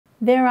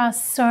There are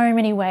so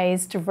many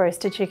ways to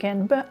roast a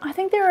chicken, but I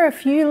think there are a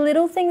few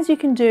little things you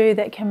can do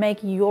that can make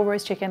your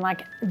roast chicken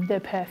like the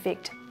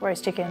perfect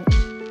roast chicken.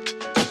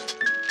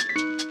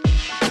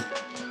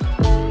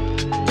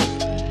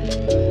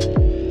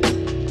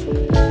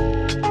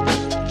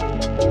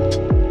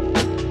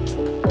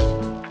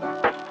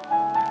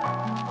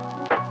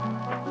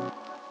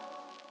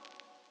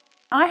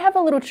 I have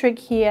a little trick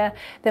here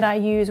that I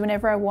use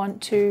whenever I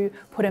want to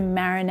put a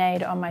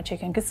marinade on my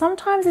chicken, because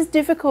sometimes it's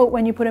difficult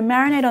when you put a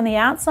marinade on the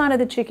outside of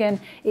the chicken,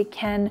 it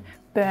can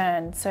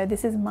burn. So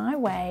this is my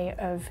way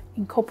of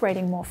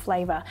incorporating more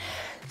flavor.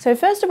 So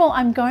first of all,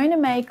 I'm going to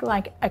make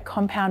like a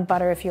compound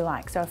butter, if you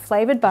like, so a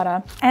flavored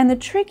butter. And the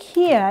trick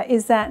here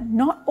is that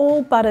not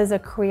all butters are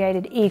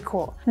created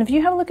equal. And if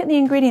you have a look at the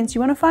ingredients,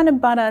 you want to find a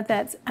butter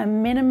that's a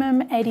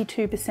minimum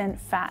 82%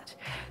 fat.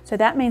 So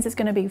that means it's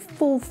going to be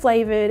full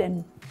flavored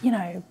and, you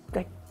know,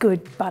 like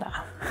good butter.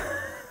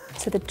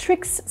 So the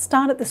tricks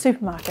start at the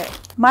supermarket.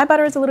 My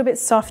butter is a little bit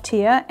soft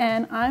here,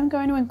 and I'm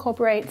going to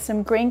incorporate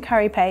some green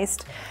curry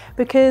paste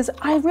because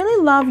I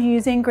really love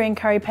using green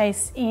curry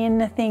paste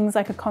in things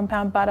like a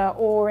compound butter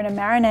or in a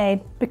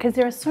marinade, because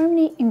there are so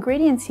many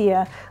ingredients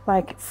here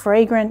like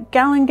fragrant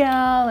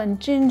galangal and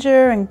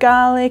ginger and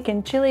garlic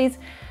and chilies,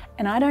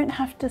 and I don't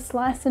have to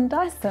slice and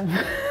dice them.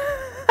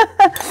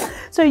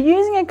 So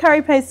using a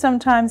curry paste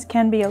sometimes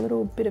can be a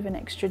little bit of an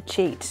extra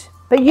cheat.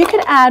 But you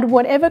could add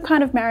whatever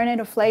kind of marinade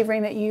or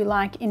flavoring that you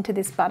like into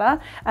this butter.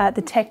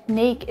 The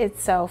technique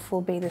itself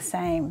will be the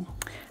same.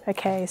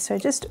 Okay, so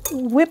just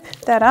whip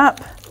that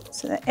up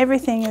so that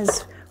everything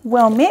is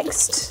well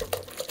mixed.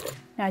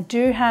 Now, I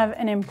do have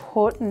an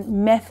important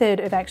method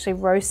of actually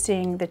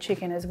roasting the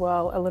chicken as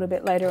well a little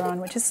bit later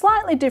on, which is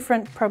slightly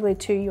different probably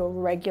to your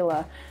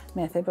regular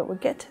method, but we'll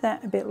get to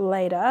that a bit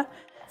later.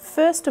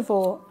 First of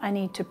all, I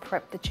need to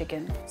prep the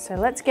chicken. So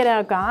let's get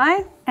our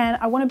guy, and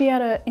I want to be able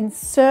to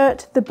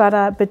insert the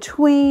butter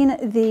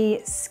between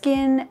the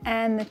skin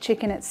and the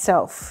chicken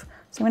itself.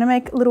 So I'm going to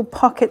make little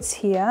pockets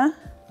here.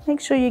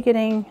 Make sure you're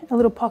getting a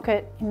little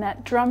pocket in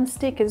that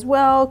drumstick as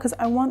well, because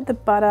I want the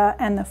butter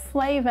and the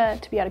flavor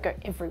to be able to go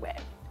everywhere.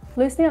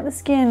 Loosening up the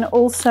skin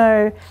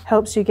also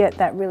helps you get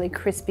that really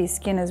crispy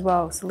skin as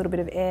well. So a little bit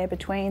of air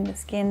between the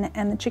skin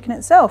and the chicken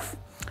itself.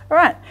 All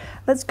right,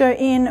 let's go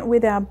in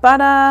with our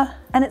butter.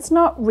 And it's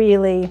not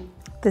really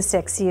the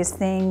sexiest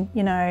thing,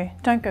 you know,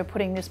 don't go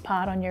putting this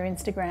part on your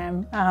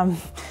Instagram,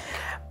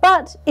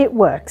 but it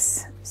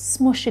works.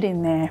 Smush it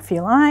in there if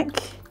you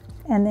like,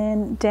 and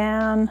then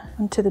down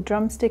onto the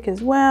drumstick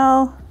as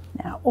well.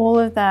 Now, all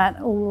of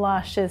that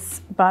luscious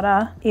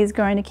butter is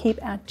going to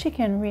keep our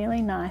chicken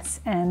really nice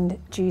and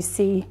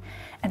juicy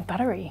and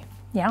buttery.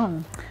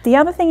 Yum. The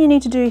other thing you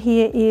need to do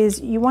here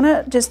is you want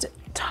to just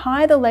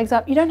tie the legs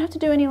up. You don't have to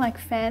do any like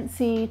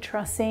fancy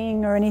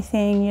trussing or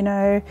anything, you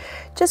know,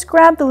 just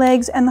grab the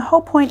legs, and the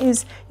whole point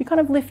is you're kind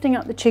of lifting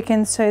up the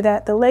chicken so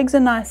that the legs are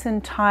nice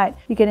and tight.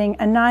 You're getting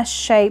a nice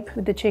shape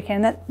with the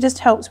chicken. That just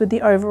helps with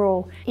the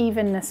overall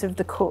evenness of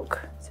the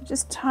cook. So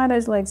just tie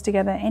those legs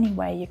together any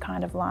way you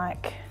kind of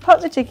like. Pop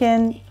the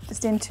chicken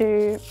just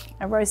into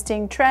a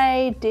roasting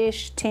tray,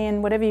 dish,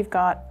 tin, whatever you've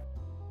got.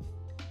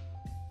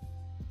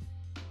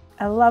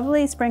 A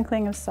lovely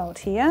sprinkling of salt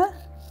here.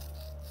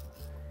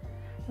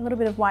 A little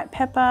bit of white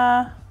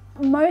pepper.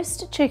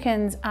 Most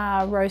chickens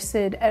are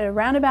roasted at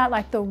around about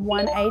like the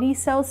 180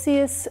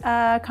 Celsius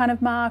kind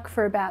of mark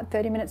for about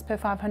 30 minutes per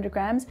 500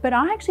 grams. But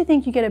I actually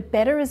think you get a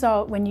better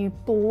result when you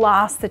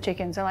blast the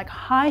chicken. So like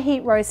high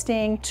heat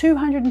roasting,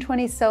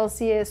 220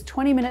 Celsius,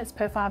 20 minutes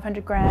per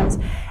 500 grams.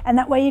 And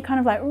that way you're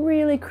kind of like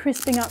really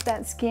crisping up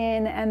that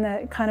skin, and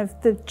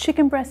the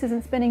chicken breast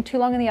isn't spending too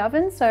long in the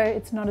oven, so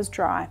it's not as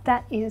dry.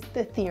 That is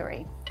the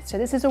theory. So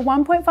this is a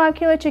 1.5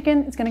 kilo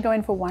chicken. It's gonna go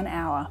in for 1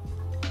 hour.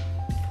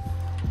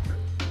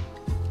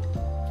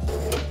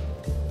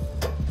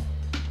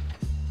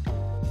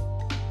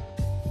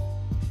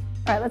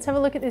 All right, let's have a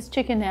look at this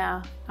chicken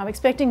now. I'm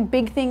expecting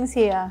big things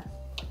here.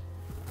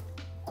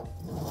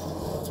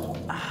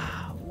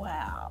 Ah,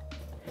 wow.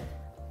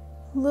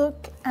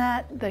 Look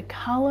at the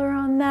color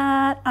on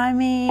that. I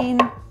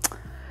mean,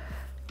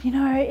 you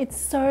know, it's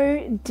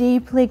so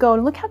deeply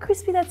golden. Look how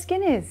crispy that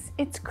skin is.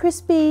 It's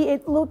crispy,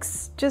 it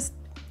looks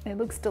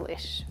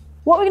delish.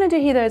 What we're gonna do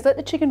here though is let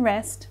the chicken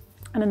rest.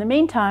 And in the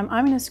meantime,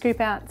 I'm gonna scoop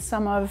out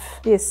some of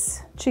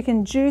this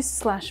chicken juice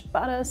slash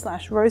butter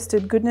slash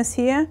roasted goodness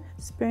here.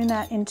 Spoon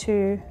that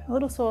into a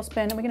little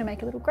saucepan, and we're gonna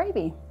make a little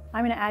gravy.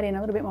 I'm gonna add in a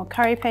little bit more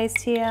curry paste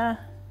here.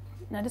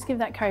 Now just give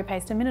that curry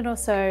paste a minute or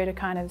so to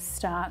kind of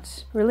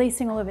start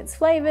releasing all of its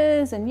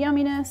flavors and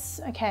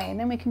yumminess. Okay, and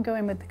then we can go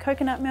in with the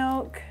coconut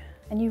milk.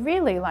 And you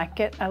really like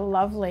get a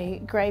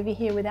lovely gravy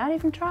here without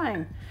even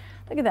trying.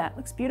 Look at that,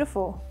 looks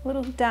beautiful. A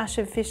little dash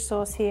of fish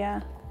sauce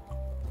here.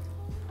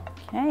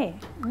 Okay,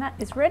 and that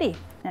is ready.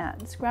 Now,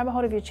 just grab a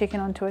hold of your chicken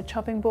onto a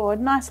chopping board,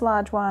 nice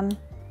large one.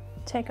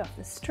 Take off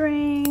the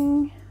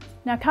string.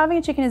 Now, carving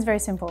a chicken is very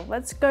simple.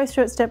 Let's go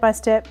through it step by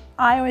step.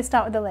 I always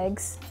start with the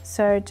legs.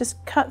 So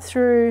just cut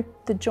through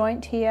the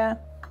joint here,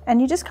 and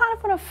you just kind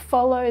of want to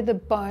follow the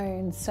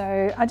bone.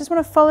 So I just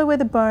want to follow where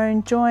the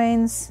bone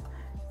joins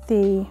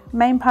the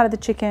main part of the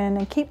chicken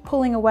and keep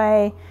pulling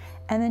away,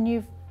 and then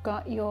you've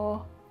got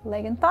your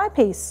leg and thigh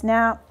piece.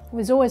 Now,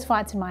 there's always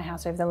fights in my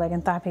house over the leg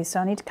and thigh piece,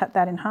 so I need to cut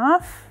that in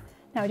half.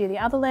 Now we do the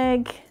other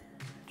leg,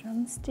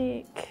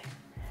 drumstick.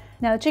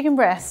 Now the chicken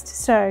breast,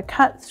 so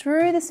cut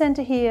through the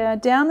center here,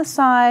 down the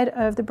side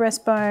of the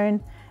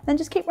breastbone, then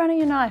just keep running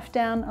your knife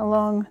down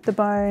along the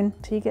bone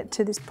till you get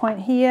to this point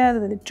here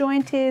where the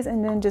joint is,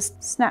 and then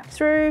just snap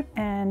through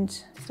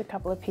and just a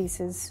couple of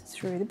pieces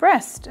through the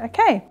breast.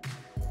 Okay.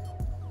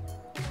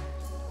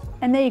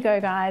 And there you go,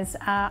 guys.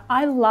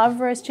 I love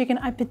roast chicken.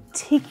 I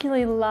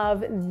particularly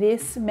love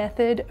this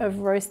method of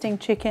roasting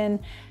chicken.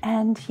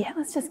 And yeah,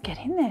 let's just get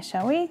in there,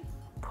 shall we?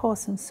 Pour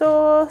some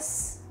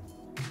sauce.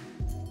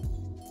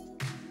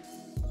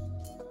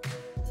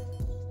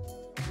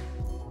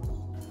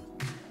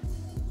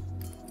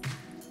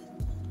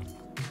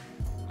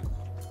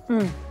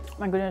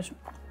 My goodness.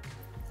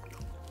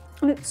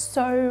 It's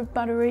so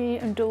buttery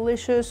and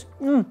delicious.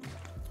 And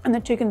the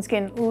chicken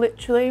skin,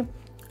 literally,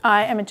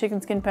 I am a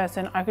chicken skin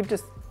person. I could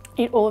just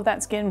eat all of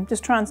that skin.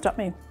 Just try and stop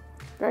me.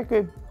 Very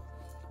good.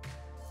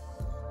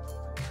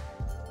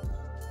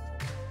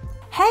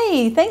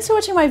 Hey, thanks for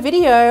watching my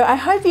video. I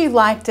hope you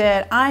liked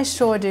it. I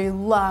sure do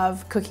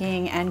love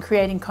cooking and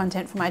creating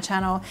content for my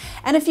channel.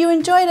 And if you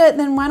enjoyed it,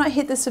 then why not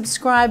hit the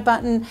subscribe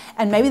button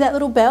and maybe that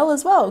little bell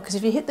as well? Because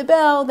if you hit the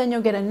bell, then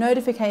you'll get a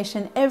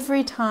notification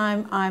every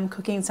time I'm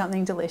cooking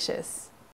something delicious.